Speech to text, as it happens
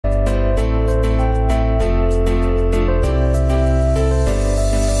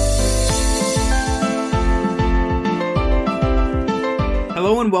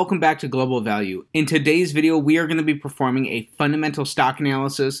Hello and welcome back to Global Value. In today's video, we are going to be performing a fundamental stock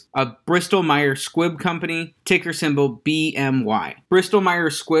analysis of Bristol-Myers Squibb Company, ticker symbol BMY.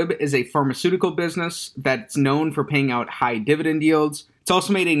 Bristol-Myers Squibb is a pharmaceutical business that's known for paying out high dividend yields. It's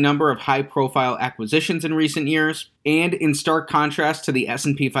also made a number of high-profile acquisitions in recent years, and in stark contrast to the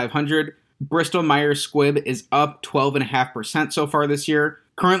S&P 500, Bristol-Myers Squibb is up 12.5% so far this year.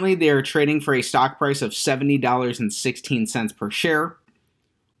 Currently, they are trading for a stock price of $70.16 per share.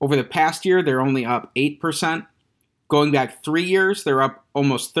 Over the past year, they're only up 8%. Going back 3 years, they're up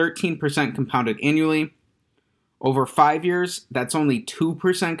almost 13% compounded annually. Over 5 years, that's only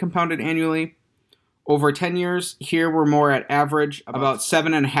 2% compounded annually. Over 10 years, here we're more at average, about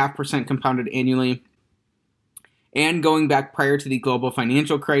 7.5% compounded annually. And going back prior to the global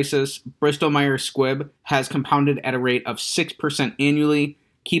financial crisis, Bristol-Myers Squibb has compounded at a rate of 6% annually.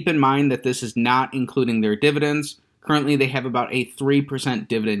 Keep in mind that this is not including their dividends. Currently, they have about a 3%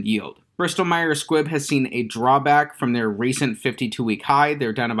 dividend yield. Bristol-Myers Squibb has seen a drawback from their recent 52-week high.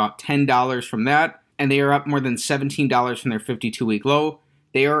 They're down about $10 from that, and they are up more than $17 from their 52-week low.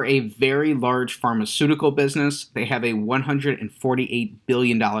 They are a very large pharmaceutical business. They have a $148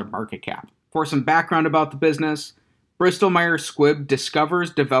 billion market cap. For some background about the business, Bristol-Myers Squibb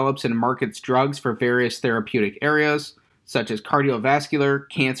discovers, develops, and markets drugs for various therapeutic areas, such as cardiovascular,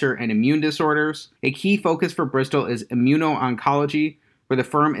 cancer, and immune disorders. A key focus for Bristol is immuno-oncology, where the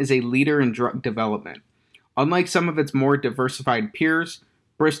firm is a leader in drug development. Unlike some of its more diversified peers,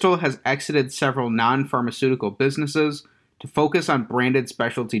 Bristol has exited several non-pharmaceutical businesses to focus on branded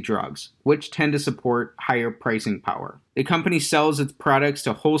specialty drugs, which tend to support higher pricing power. The company sells its products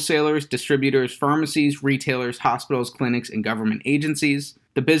to wholesalers, distributors, pharmacies, retailers, hospitals, clinics, and government agencies.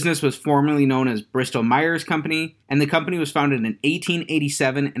 The business was formerly known as Bristol-Myers Company, and the company was founded in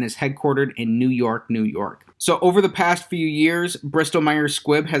 1887 and is headquartered in New York, New York. So over the past few years, Bristol-Myers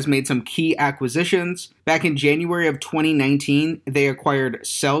Squibb has made some key acquisitions. Back in January of 2019, they acquired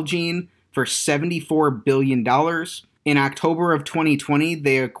Celgene for $74 billion. In October of 2020,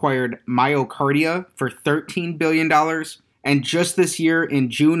 they acquired Myocardia for $13 billion. And just this year, in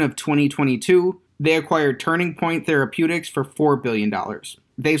June of 2022, they acquired Turning Point Therapeutics for $4 billion.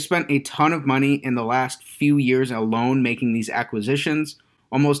 They've spent a ton of money in the last few years alone making these acquisitions,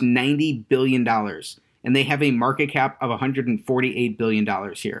 almost $90 billion. And they have a market cap of $148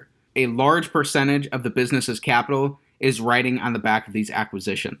 billion here. A large percentage of the business's capital is riding on the back of these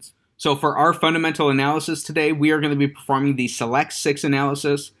acquisitions. So for our fundamental analysis today, we are going to be performing the Select 6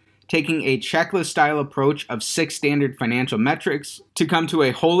 analysis, taking a checklist-style approach of 6 standard financial metrics to come to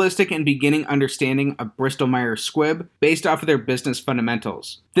a holistic and beginning understanding of Bristol-Myers Squibb based off of their business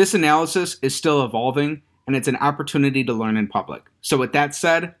fundamentals. This analysis is still evolving, and it's an opportunity to learn in public. So with that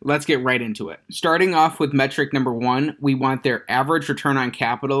said, let's get right into it. Starting off with metric number 1, we want their average return on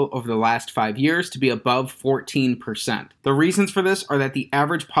capital over the last 5 years to be above 14%. The reasons for this are that the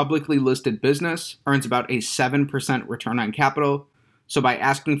average publicly listed business earns about a 7% return on capital. So by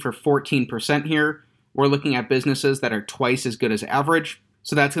asking for 14% here, we're looking at businesses that are twice as good as average.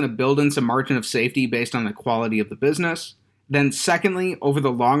 So that's going to build in some margin of safety based on the quality of the business. Then secondly, over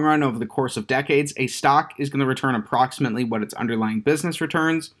the long run, over the course of decades, a stock is going to return approximately what its underlying business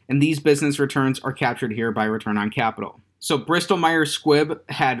returns, and these business returns are captured here by return on capital. So Bristol-Myers Squibb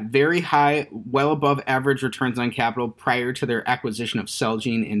had very high, well above average returns on capital prior to their acquisition of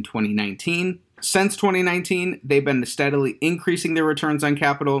Celgene in 2019. Since 2019, they've been steadily increasing their returns on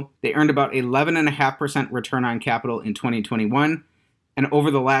capital. They earned about 11.5% return on capital in 2021, and over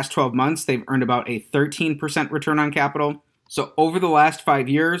the last 12 months, they've earned about a 13% return on capital. So over the last 5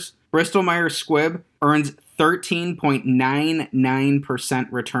 years, Bristol-Myers Squibb earns 13.99%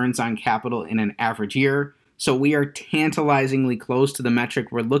 returns on capital in an average year. So we are tantalizingly close to the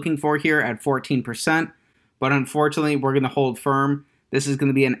metric we're looking for here at 14%. But unfortunately, we're going to hold firm. This is going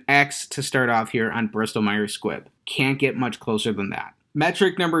to be an X to start off here on Bristol-Myers Squibb. Can't get much closer than that.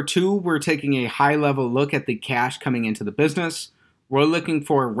 Metric number 2, we're taking a high-level look at the cash coming into the business. We're looking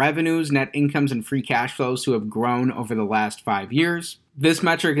for revenues, net incomes, and free cash flows to have grown over the last 5 years. This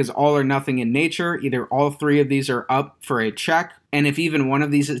metric is all or nothing in nature. Either all 3 of these are up for a check, and if even one of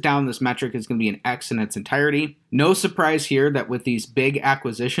these is down, this metric is going to be an X in its entirety. No surprise here that with these big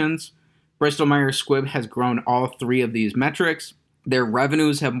acquisitions, Bristol-Myers Squibb has grown all 3 of these metrics. Their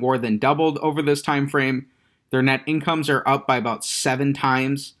revenues have more than doubled over this time frame. Their net incomes are up by about 7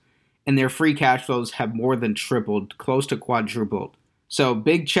 times, and their free cash flows have more than tripled, close to quadrupled. So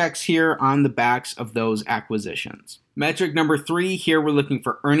big checks here on the backs of those acquisitions. Metric number 3, here we're looking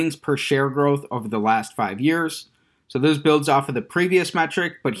for earnings per share growth over the last 5 years. So this builds off of the previous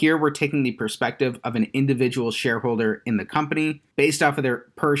metric, but here we're taking the perspective of an individual shareholder in the company based off of their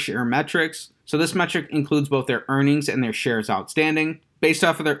per share metrics. So this metric includes both their earnings and their shares outstanding. Based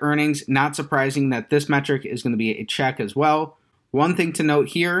off of their earnings, not surprising that this metric is going to be a check as well. One thing to note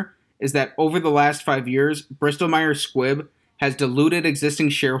here is that over the last 5 years, Bristol-Myers Squibb has diluted existing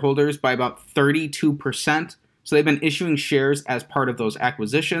shareholders by about 32%. So they've been issuing shares as part of those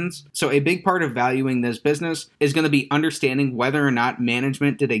acquisitions. So a big part of valuing this business is going to be understanding whether or not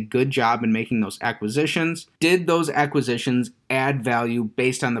management did a good job in making those acquisitions. Did those acquisitions add value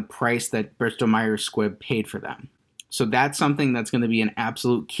based on the price that Bristol-Myers Squibb paid for them? So that's something that's going to be an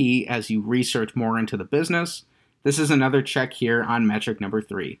absolute key as you research more into the business. This is another check here on metric number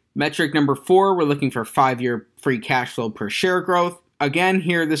 3. Metric number 4, we're looking for 5-year free cash flow per share growth. Again,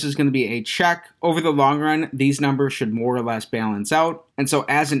 here, this is going to be a check. Over the long run, these numbers should more or less balance out. And so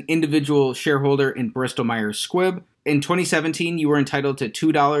as an individual shareholder in Bristol-Myers Squibb, in 2017, you were entitled to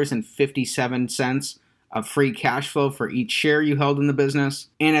 $2.57 of free cash flow for each share you held in the business.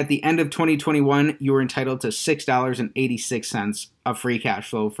 And at the end of 2021, you were entitled to $6.86 of free cash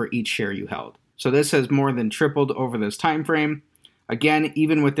flow for each share you held. So this has more than tripled over this time frame. Again,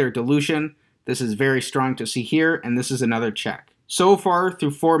 even with their dilution, this is very strong to see here, and this is another check. So far,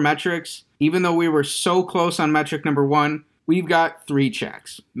 through 4 metrics, even though we were so close on metric number 1, we've got 3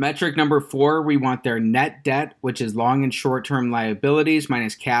 checks. Metric number 4, we want their net debt, which is long and short-term liabilities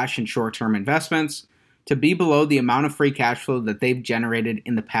minus cash and short-term investments, to be below the amount of free cash flow that they've generated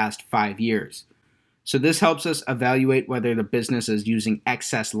in the past 5 years. So this helps us evaluate whether the business is using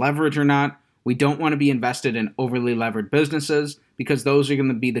excess leverage or not. We don't want to be invested in overly levered businesses because those are going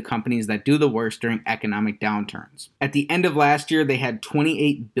to be the companies that do the worst during economic downturns. At the end of last year, they had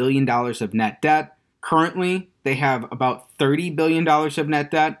 $28 billion of net debt. Currently, they have about $30 billion of net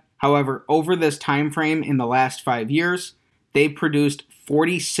debt. However, over this time frame in the last 5 years, they produced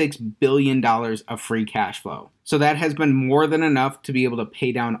 $46 billion of free cash flow. So that has been more than enough to be able to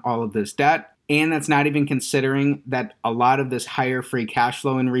pay down all of this debt. And that's not even considering that a lot of this higher free cash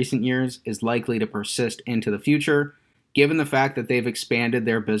flow in recent years is likely to persist into the future, given the fact that they've expanded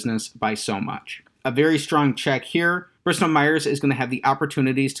their business by so much. A very strong check here. Bristol-Myers is going to have the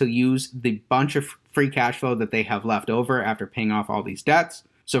opportunities to use the bunch of free cash flow that they have left over after paying off all these debts.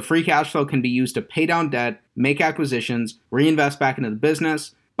 So free cash flow can be used to pay down debt, make acquisitions, reinvest back into the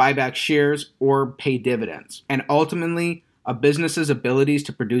business, buy back shares, or pay dividends. And ultimately, a business's abilities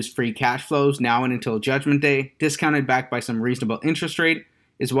to produce free cash flows now and until Judgment Day, discounted back by some reasonable interest rate,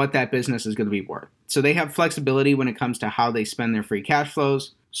 is what that business is going to be worth. So they have flexibility when it comes to how they spend their free cash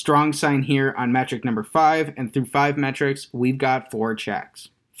flows. Strong sign here on metric number 5, and through 5 metrics, we've got 4 checks.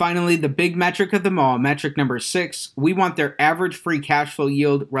 Finally, the big metric of them all, metric number 6, we want their average free cash flow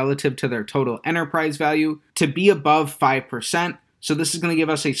yield relative to their total enterprise value to be above 5%. So this is going to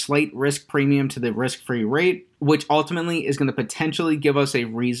give us a slight risk premium to the risk-free rate, which ultimately is going to potentially give us a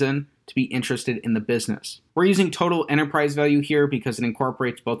reason to be interested in the business. We're using total enterprise value here because it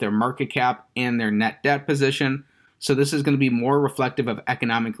incorporates both their market cap and their net debt position. So this is going to be more reflective of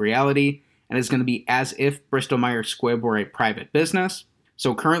economic reality, and it's going to be as if Bristol-Myers Squibb were a private business.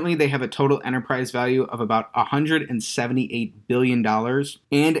 So currently they have a total enterprise value of about $178 billion.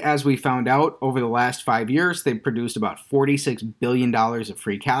 And as we found out, over the last 5 years, they've produced about $46 billion of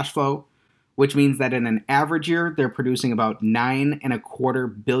free cash flow, which means that in an average year, they're producing about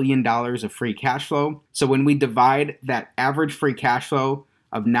 $9.25 billion of free cash flow. So when we divide that average free cash flow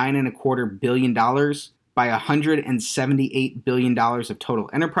of $9.25 billion by $178 billion of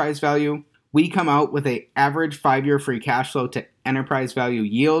total enterprise value, we come out with an average 5-year free cash flow to enterprise value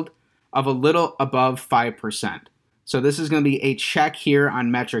yield of a little above 5%. So this is going to be a check here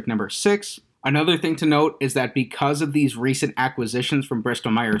on metric number 6. Another thing to note is that because of these recent acquisitions from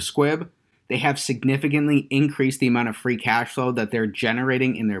Bristol-Myers Squibb, they have significantly increased the amount of free cash flow that they're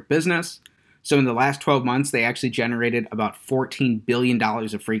generating in their business. So in the last 12 months, they actually generated about $14 billion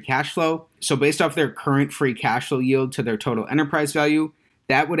of free cash flow. So based off their current free cash flow yield to their total enterprise value,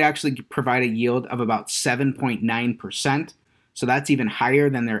 that would actually provide a yield of about 7.9%. So that's even higher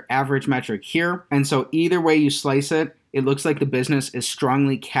than their average metric here. And so either way you slice it, it looks like the business is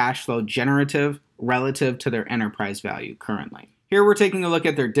strongly cash flow generative relative to their enterprise value currently. Here we're taking a look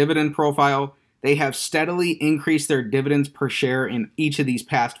at their dividend profile. They have steadily increased their dividends per share in each of these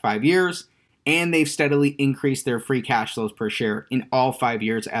past 5 years, and they've steadily increased their free cash flows per share in all 5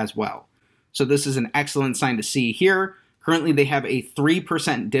 years as well. So this is an excellent sign to see here. Currently, they have a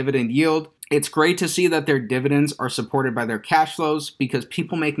 3% dividend yield. It's great to see that their dividends are supported by their cash flows because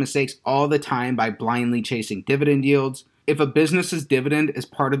people make mistakes all the time by blindly chasing dividend yields. If a business's dividend is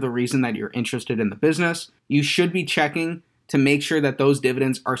part of the reason that you're interested in the business, you should be checking to make sure that those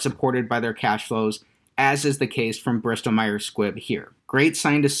dividends are supported by their cash flows, as is the case from Bristol-Myers Squibb here. Great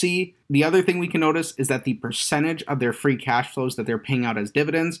sign to see. The other thing we can notice is that the percentage of their free cash flows that they're paying out as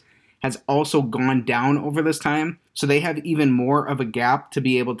dividends has also gone down over this time, so they have even more of a gap to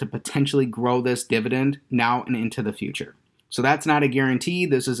be able to potentially grow this dividend now and into the future. So that's not a guarantee.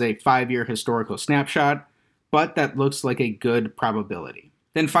 This is a 5-year historical snapshot, but that looks like a good probability.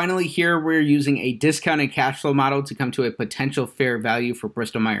 Then finally here, we're using a discounted cash flow model to come to a potential fair value for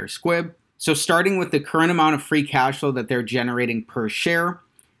Bristol-Myers Squibb. So starting with the current amount of free cash flow that they're generating per share,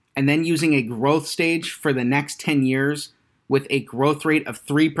 and then using a growth stage for the next 10 years with a growth rate of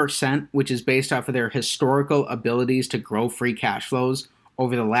 3%, which is based off of their historical abilities to grow free cash flows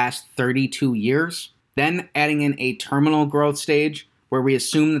over the last 32 years. Then adding in a terminal growth stage where we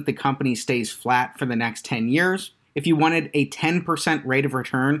assume that the company stays flat for the next 10 years. If you wanted a 10% rate of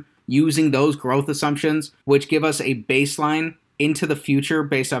return using those growth assumptions, which give us a baseline into the future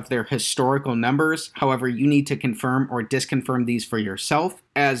based off their historical numbers. However, you need to confirm or disconfirm these for yourself,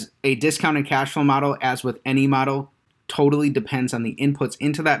 as a discounted cash flow model, as with any model, totally depends on the inputs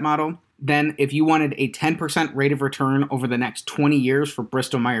into that model. Then if you wanted a 10% rate of return over the next 20 years for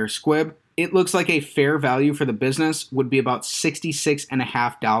Bristol-Myers Squibb, it looks like a fair value for the business would be about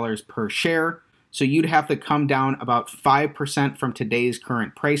 $66.50 per share. So you'd have to come down about 5% from today's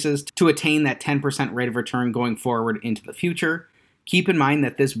current prices to attain that 10% rate of return going forward into the future. Keep in mind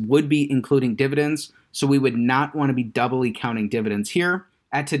that this would be including dividends, so we would not want to be doubly counting dividends here.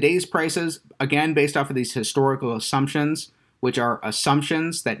 At today's prices, again, based off of these historical assumptions, which are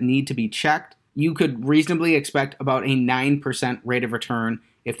assumptions that need to be checked, you could reasonably expect about a 9% rate of return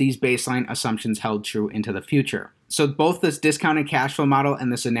if these baseline assumptions held true into the future. So both this discounted cash flow model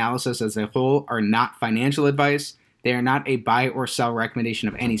and this analysis as a whole are not financial advice. They are not a buy or sell recommendation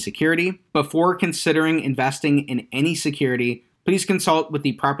of any security. Before considering investing in any security, please consult with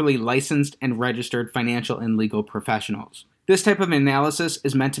the properly licensed and registered financial and legal professionals. This type of analysis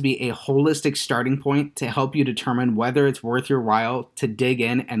is meant to be a holistic starting point to help you determine whether it's worth your while to dig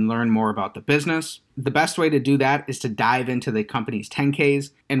in and learn more about the business. The best way to do that is to dive into the company's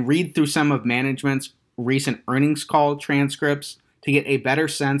 10Ks and read through some of management's recent earnings call transcripts to get a better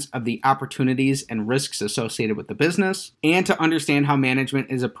sense of the opportunities and risks associated with the business, and to understand how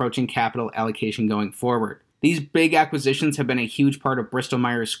management is approaching capital allocation going forward. These big acquisitions have been a huge part of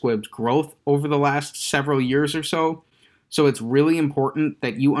Bristol-Myers Squibb's growth over the last several years or so, so it's really important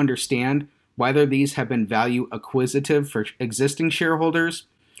that you understand whether these have been value acquisitive for existing shareholders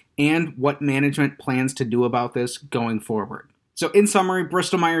and what management plans to do about this going forward. So in summary,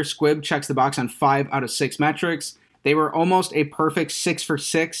 Bristol-Myers Squibb checks the box on 5 out of 6 metrics. They were almost a perfect 6 for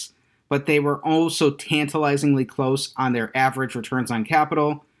 6, but they were also tantalizingly close on their average returns on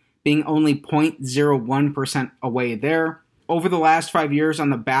capital, being only 0.01% away there. Over the last 5 years, on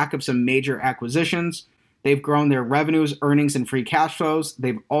the back of some major acquisitions, they've grown their revenues, earnings, and free cash flows.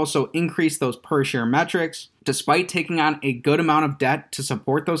 They've also increased those per share metrics. Despite taking on a good amount of debt to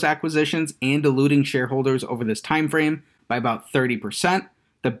support those acquisitions and diluting shareholders over this time frame by about 30%,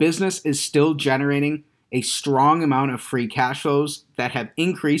 the business is still generating a strong amount of free cash flows that have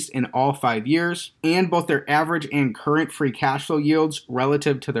increased in all 5 years, and both their average and current free cash flow yields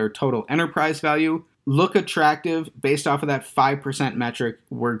relative to their total enterprise value look attractive based off of that 5% metric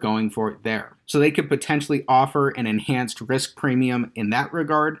we're going for there. So they could potentially offer an enhanced risk premium in that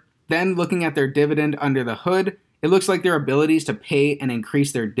regard. Then looking at their dividend under the hood, it looks like their abilities to pay and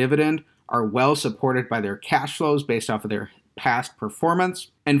increase their dividend are well supported by their cash flows based off of their past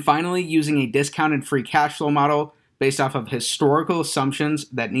performance. And finally, using a discounted free cash flow model based off of historical assumptions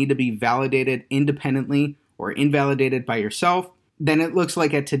that need to be validated independently or invalidated by yourself, then it looks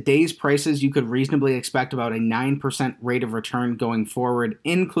like at today's prices, you could reasonably expect about a 9% rate of return going forward,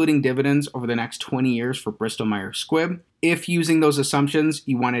 including dividends over the next 20 years for Bristol-Myers Squibb. If using those assumptions,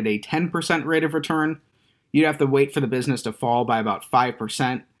 you wanted a 10% rate of return, you'd have to wait for the business to fall by about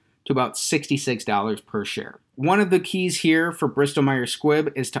 5% to about $66 per share. One of the keys here for Bristol-Myers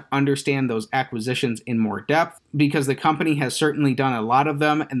Squibb is to understand those acquisitions in more depth, because the company has certainly done a lot of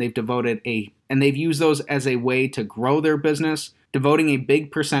them, and they've used those as a way to grow their business, devoting a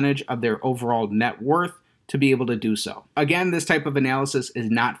big percentage of their overall net worth to be able to do so. Again, this type of analysis is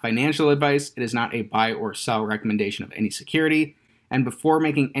not financial advice. It is not a buy or sell recommendation of any security. And before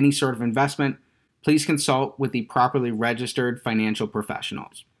making any sort of investment, please consult with the properly registered financial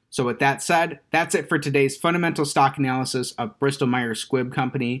professionals. So with that said, that's it for today's fundamental stock analysis of Bristol-Myers Squibb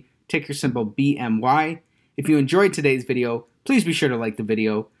Company, ticker symbol BMY. If you enjoyed today's video, please be sure to like the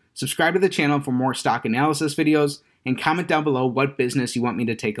video, subscribe to the channel for more stock analysis videos, and comment down below what business you want me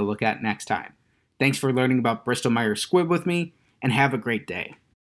to take a look at next time. Thanks for learning about Bristol-Myers Squibb with me, and have a great day.